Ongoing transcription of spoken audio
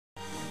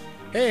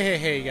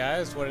Hey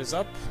guys, what is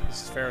up?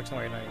 This is Pharaoh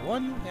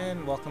 2091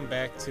 and welcome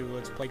back to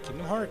Let's Play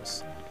Kingdom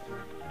Hearts.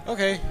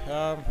 Okay,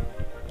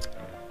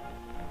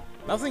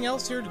 nothing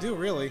else here to do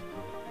really.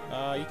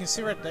 You can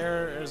see right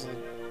there, there's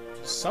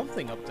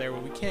something up there,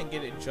 but we can't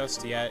get it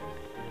just yet.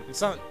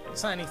 It's not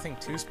anything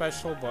too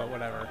special, but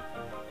whatever.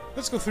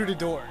 Let's go through the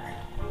door.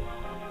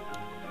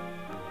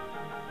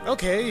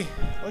 Okay,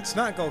 let's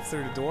not go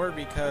through the door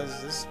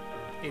because this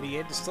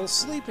idiot is still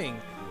sleeping.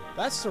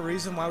 That's the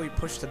reason why we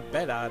pushed the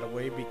bed out of the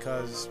way,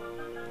 because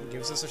it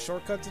gives us a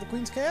shortcut to the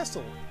Queen's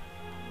Castle.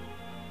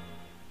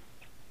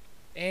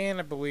 And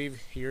I believe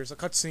here's a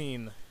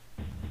cutscene.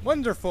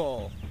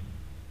 Wonderful!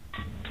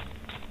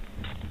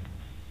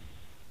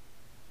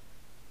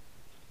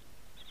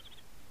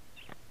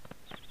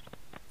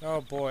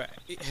 Oh boy.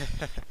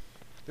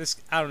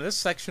 I don't know, this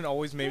section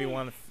always made me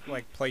want to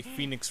like play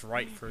Phoenix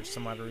Wright for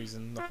some odd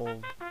reason. The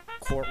whole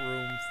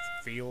courtroom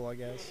feel, I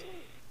guess.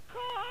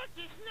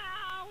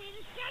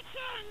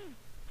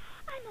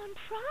 I'm on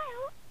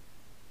trial?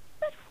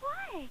 But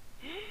why?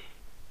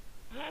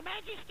 Her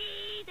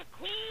Majesty, the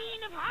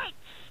Queen of Hearts,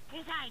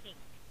 presiding.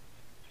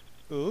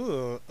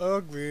 Ooh,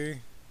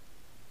 ugly.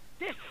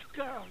 This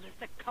girl is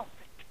the culprit.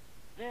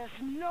 There's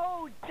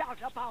no doubt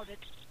about it.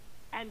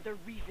 And the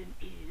reason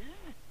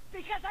is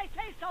because I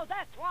say so,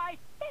 that's why.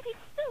 That is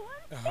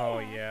so unfair. Oh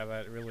yeah,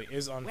 that really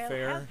is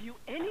unfair. Well, have you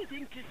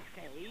anything to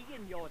say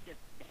in your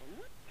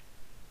defense?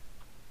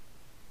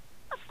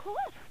 Of course.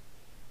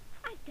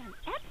 I've done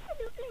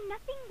absolutely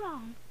nothing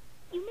wrong.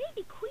 You may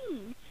be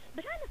queen,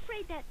 but I'm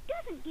afraid that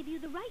doesn't give you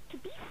the right to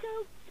be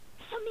so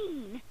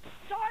mean.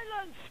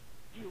 Silence!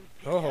 You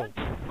Oh.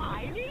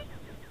 defy me?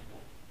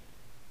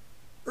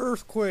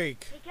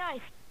 Earthquake! Hey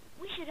guys,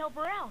 we should help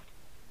her out.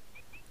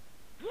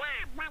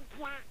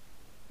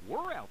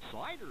 We're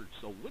outsiders,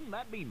 so wouldn't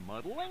that be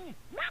muddling?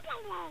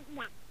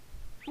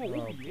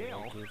 Oh,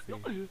 yeah,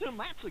 Goofy. and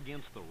that's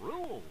against the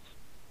rules.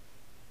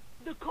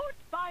 The court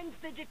finds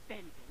the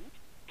defendant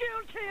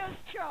guilty as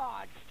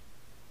charged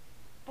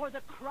for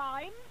the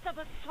crimes of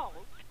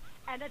assault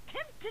and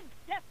attempted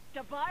theft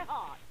of my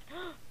heart.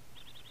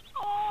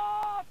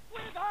 Off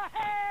with her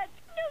head!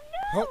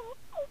 No! Oh.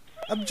 Oh,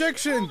 please.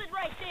 Objection! Hold it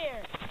right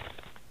there.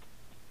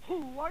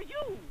 Who are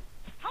you?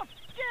 How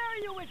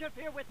dare you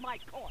interfere with my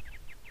court?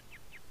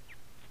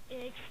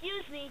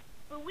 Excuse me,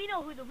 but we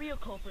know who the real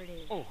culprit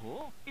is.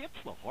 It's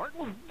the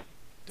Heartland.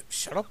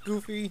 Shut up,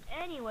 Goofy.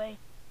 Anyway,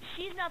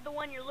 she's not the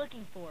one you're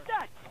looking for.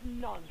 That's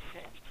nonsense.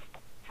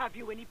 Have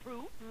you any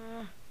proof?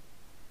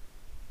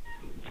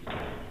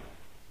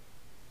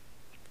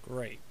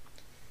 Great.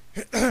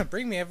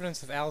 Bring me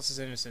evidence of Alice's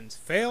innocence.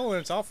 Fail,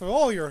 and it's off of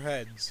all your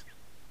heads.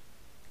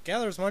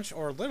 Gather as much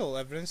or little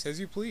evidence as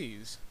you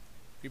please.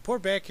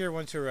 Report back here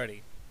once you're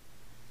ready.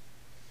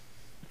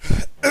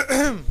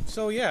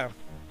 So yeah,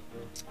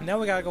 now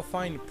we gotta go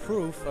find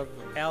proof of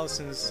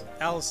Alice's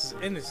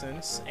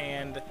innocence,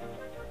 and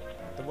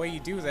the way you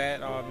do that,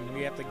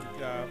 you have to.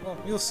 Well,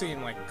 you'll see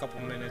in like a couple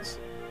minutes.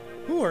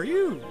 Who are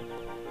you?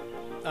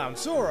 I'm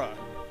Sora.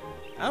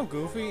 I'm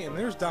Goofy, and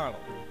there's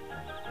Donald.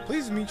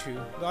 Pleased to meet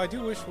you, though I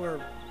do wish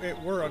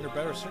it were under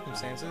better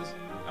circumstances.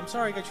 I'm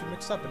sorry I got you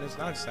mixed up in this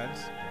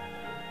nonsense.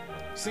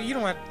 See, you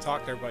don't have to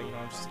talk to everybody,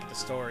 just to get the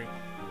story.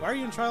 Why are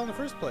you in trial in the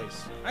first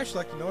place? I should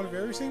like to know the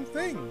very same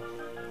thing.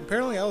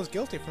 Apparently I was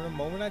guilty from the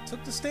moment I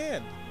took the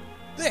stand.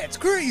 That's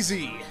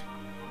crazy!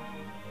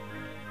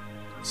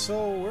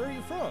 So, where are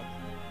you from?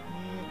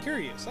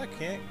 Curious, I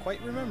can't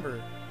quite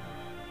remember.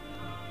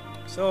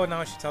 So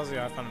now she tells you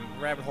I found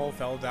a rabbit hole,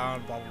 fell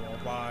down, blah blah blah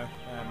blah,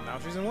 and now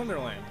she's in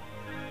Wonderland.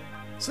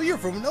 So you're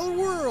from another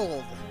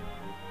world!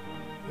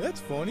 That's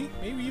funny.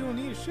 Maybe you don't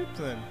need a ship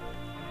then.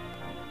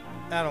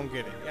 I don't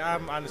get it.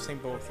 I'm on the same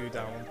boat with you,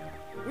 Donald.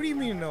 What do you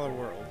mean another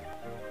world?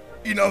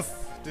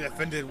 Enough! The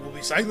defendant will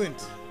be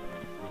silent!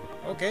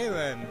 Okay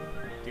then,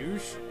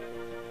 douche.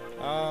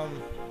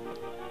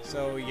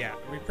 So yeah,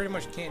 we pretty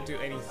much can't do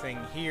anything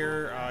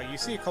here. You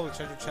see a couple of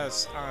treasure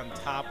chests on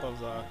top of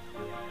the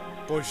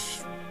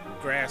bush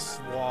grass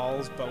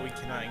walls, but we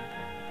cannot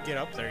get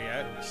up there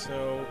yet.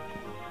 So,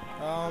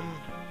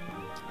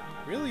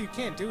 really you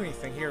can't do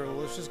anything here.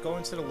 Let's just go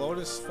into the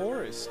Lotus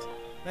Forest.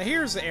 Now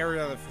here's the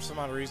area that for some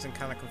odd reason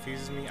kind of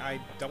confuses me. I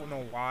don't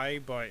know why,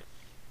 but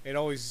it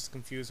always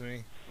confused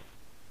me.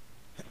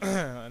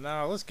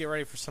 Now let's get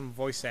ready for some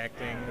voice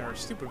acting, or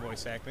stupid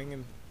voice acting,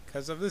 and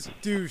because of this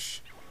douche.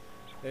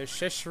 The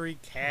Cheshire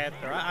Cat,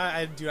 or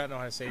I do not know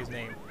how to say his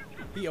name.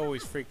 He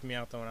always freaked me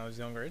out though when I was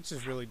younger. It's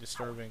just really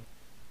disturbing.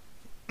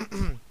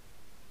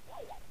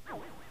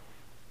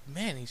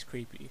 Man, he's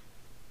creepy.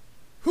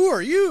 Who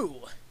are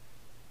you?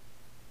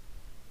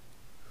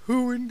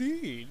 Who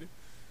indeed?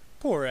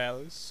 Poor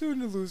Alice, soon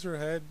to lose her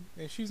head,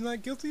 and she's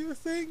not guilty of a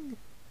thing.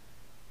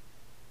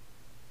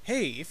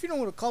 Hey, if you know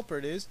what a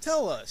culprit is,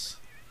 tell us.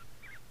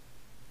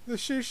 The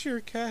Cheshire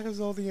Cat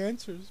has all the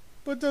answers,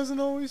 but doesn't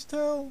always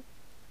tell.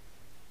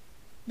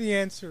 The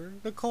answer,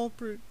 the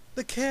culprit,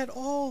 the cat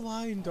all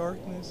lie in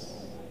darkness.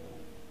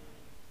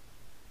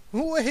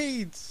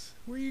 Wait!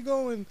 Where are you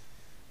going?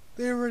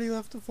 They already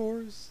left the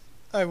forest.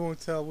 I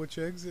won't tell which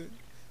exit.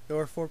 There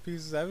are 4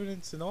 pieces of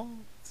evidence in all.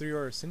 3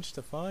 are a cinch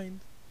to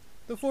find.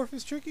 The 4th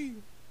is tricky.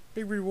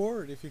 Big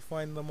reward if you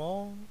find them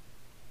all.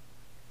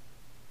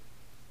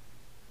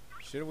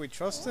 Should we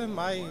trust him?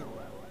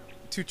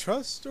 To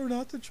trust or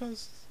not to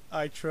trust?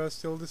 I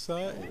trust he'll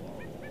decide.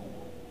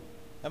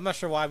 I'm not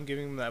sure why I'm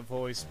giving him that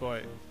voice,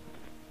 but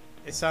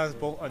it sounds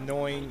both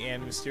annoying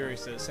and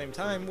mysterious at the same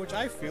time, which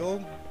I feel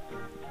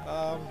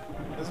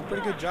does a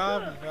pretty good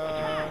job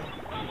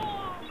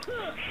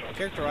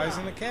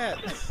characterizing the cat.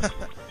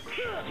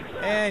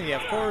 And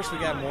yeah, of course we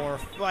got more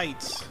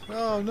fights.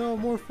 Oh no,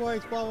 more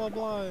fights, blah blah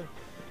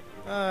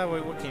blah.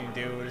 Wait, what can you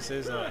do? This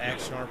is an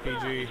action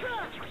RPG.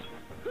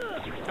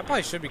 I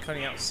probably should be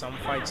cutting out some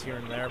fights here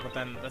and there, but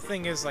then the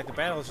thing is, like, the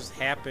battles just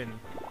happen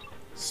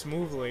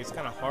smoothly. It's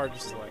kind of hard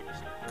just to, like,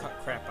 cut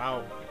crap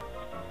out.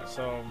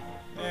 So,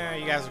 yeah,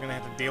 you guys are gonna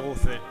have to deal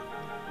with it.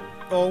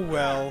 Oh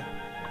well.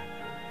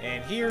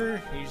 And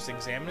here, you just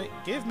examine it.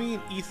 Give me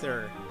an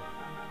ether.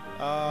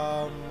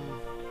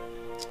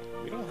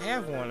 We don't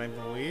have one, I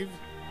believe.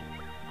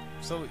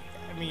 So,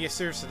 I mean, yeah,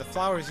 seriously, the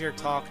flowers here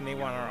talk and they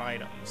want our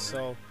items.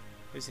 So,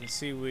 as you can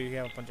see, we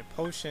have a bunch of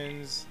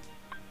potions.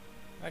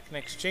 I can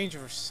exchange it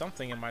for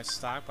something in my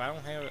stock, but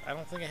I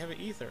don't think I have an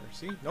ether.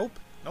 See? Nope.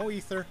 No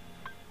ether.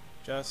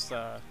 Just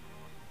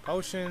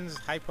potions,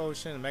 high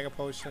potion, mega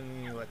potion,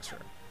 and elixir.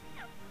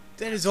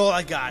 That is all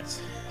I got.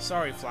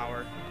 Sorry,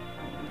 flower.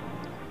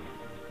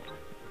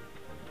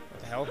 What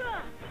the hell?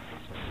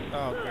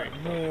 Oh, great.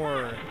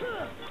 More.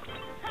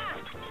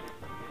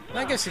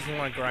 I guess if you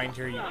want to grind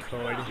here, you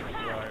could,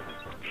 but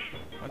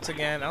once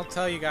again, I'll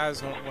tell you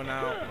guys when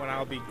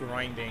I'll be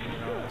grinding, you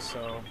know,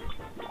 so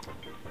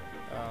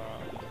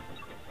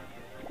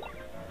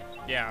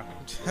yeah.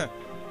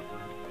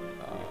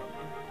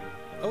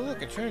 Oh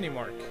look, a Trinity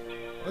mark.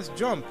 Let's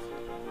jump.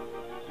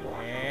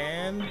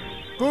 And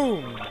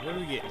boom! What do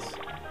we get?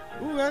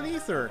 Ooh, got an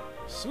ether.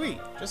 Sweet,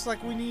 just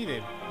like we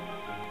needed.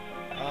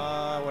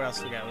 What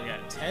else we got? We got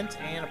a tent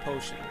and a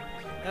potion.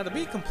 Now, to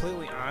be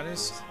completely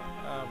honest,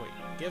 wait,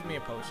 give me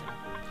a potion.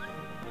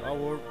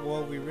 Oh,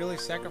 will we really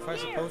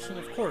sacrifice a potion?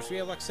 Of course, we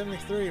have like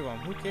 73 of them.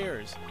 Who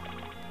cares?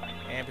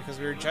 And because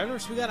we were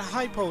generous, we got a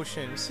high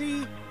potion.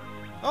 See?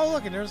 Oh,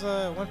 look, and there's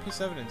a 1 piece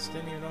of evidence.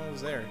 Didn't even know it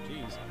was there.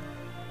 Jeez.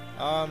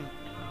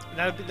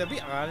 Now, to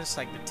be honest,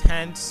 like the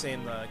tents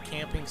and the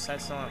camping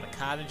sets and the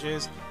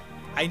cottages,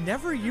 I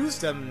never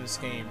used them in this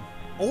game.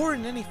 Or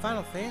in any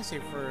Final Fantasy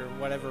for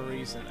whatever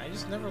reason. I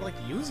just never liked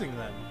using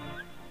them.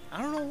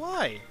 I don't know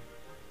why.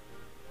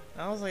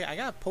 I was like, I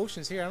got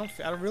potions here.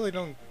 I really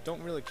don't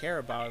really care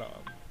about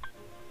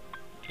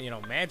you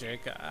know,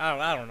 magic.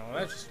 I don't know.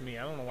 That's just me.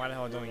 I don't know why the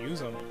hell I don't use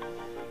them.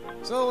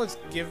 So let's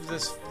give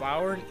this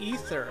flower an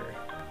ether.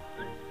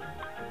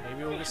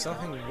 Maybe we'll get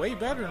something way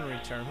better in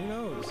return. Who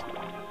knows?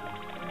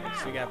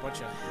 So we got a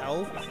bunch of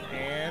health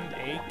and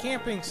a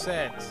camping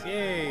set.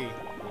 Yay!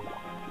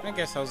 I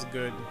guess that was a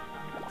good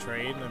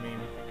trade. I mean,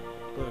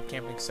 the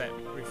camping set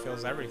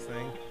refills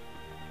everything.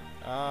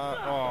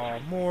 Oh,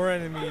 more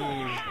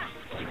enemies.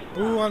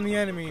 Boo on the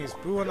enemies.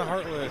 Boo on the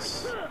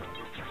heartless.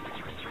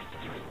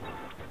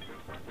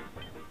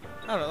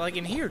 I don't know, like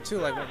in here too,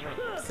 like when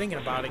I'm thinking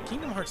about it,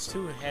 Kingdom Hearts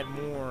 2 had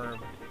more,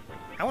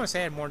 I want to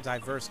say had more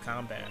diverse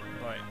combat,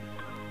 but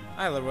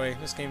either way,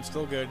 this game's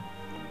still good.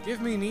 Give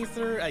me an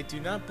ether. I do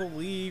not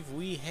believe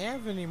we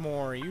have any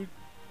more.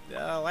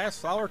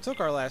 Last flower took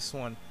our last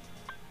one.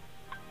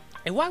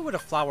 And why would a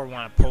flower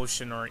want a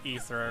potion or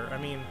ether? I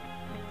mean,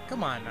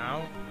 come on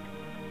now.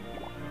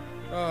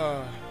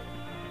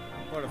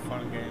 What a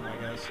fun game, I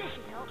guess.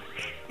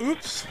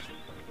 Oops!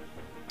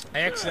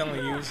 I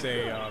accidentally used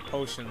a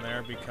potion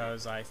there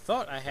because I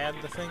thought I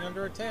had the thing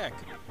under attack.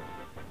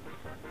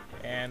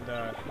 And,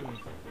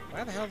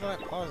 why the hell did I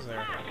pause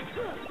there?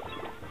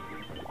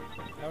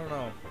 I don't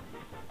know.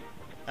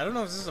 I don't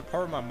know if this is a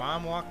part where my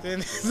mom walked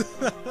in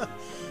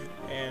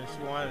and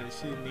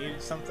she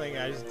needed something.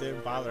 I just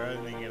didn't bother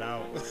editing it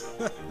out.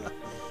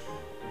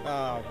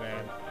 Oh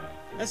man,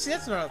 that's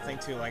another thing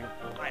too. Like,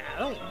 I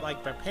don't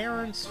like my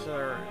parents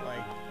or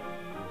like.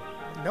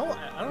 No,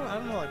 I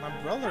don't know. Like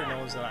my brother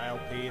knows that I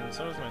LP, and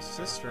so does my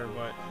sister.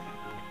 But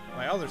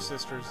my other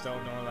sisters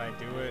don't know that I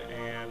do it,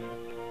 and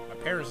my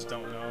parents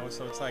don't know.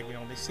 So it's like, you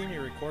know, they see me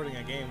recording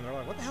a game, and they're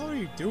like, "What the hell are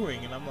you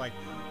doing?" And I'm like,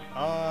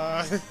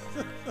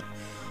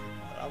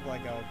 I'm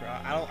like, oh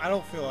god, I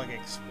don't feel like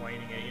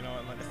explaining it, you know.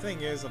 And like the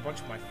thing is, a bunch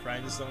of my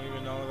friends don't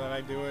even know that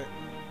I do it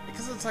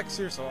because it's like,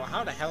 seriously,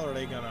 how the hell are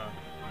they gonna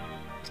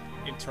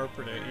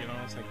interpret it? You know,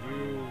 it's like,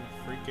 you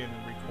freaking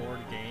record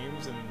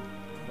games and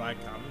provide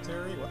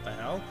commentary. What the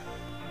hell?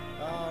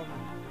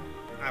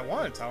 I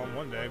want to tell them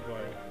one day,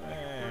 but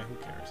who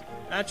cares?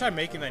 And I tried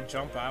making that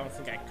jump, but I don't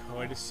think I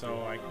could,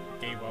 so I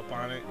gave up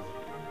on it.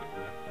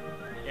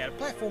 Yeah, the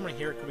platforming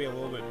here could be a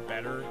little bit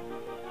better.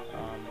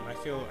 I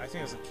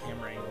think it's a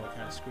camera angle that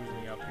kind of screws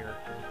me up here.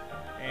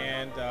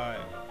 And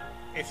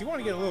if you want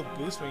to get a little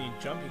boost when you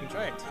jump, you can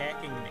try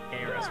attacking in the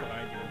air. That's what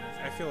I do.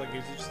 I feel like it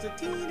gives you just a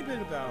teeny bit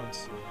of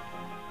bounce.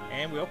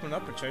 And we open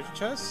up a treasure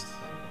chest.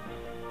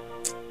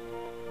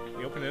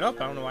 we open it up.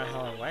 I don't know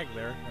how I lagged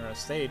there, or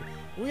stayed.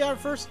 We got our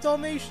first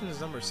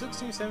Dalmatians, number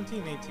 16,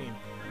 17, 18.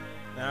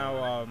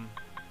 Now,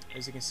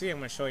 as you can see, I'm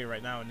going to show you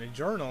right now in the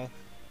journal.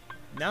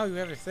 Now you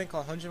have a thing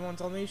called 101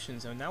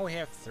 Dalmatians, and now we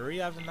have 3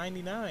 out of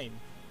 99.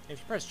 If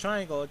you press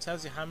triangle, it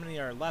tells you how many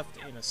are left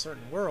in a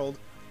certain world.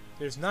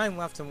 There's 9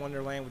 left in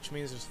Wonderland, which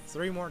means there's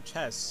 3 more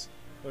chests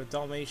with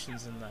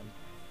Dalmatians in them.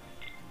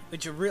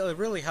 Which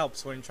really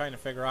helps when you're trying to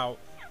figure out,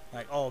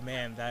 like, oh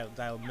man,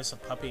 I'll miss a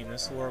puppy in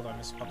this world, I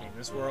miss a puppy in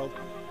this world.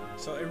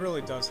 So it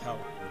really does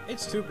help.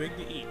 It's too big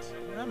to eat.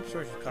 I'm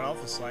sure if you cut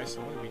off a slice,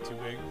 it wouldn't be too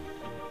big.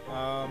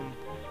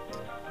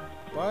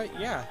 But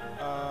yeah,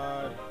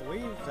 I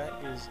believe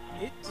that is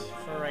it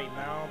for right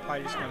now. I'm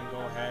probably just gonna go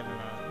ahead and,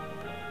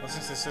 well,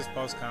 since this is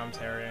post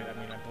commentary, I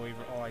mean, I believe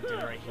all I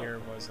did right here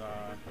was,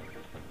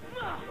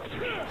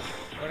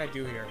 what did I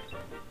do here?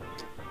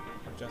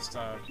 Just,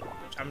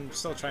 I'm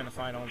still trying to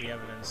find all the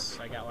evidence.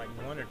 I got like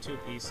 1 or 2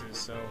 pieces,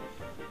 so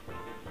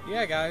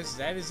yeah, guys,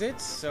 that is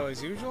it. So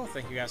as usual,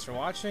 thank you guys for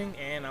watching,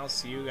 and I'll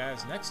see you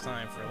guys next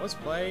time for Let's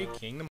Play Kingdom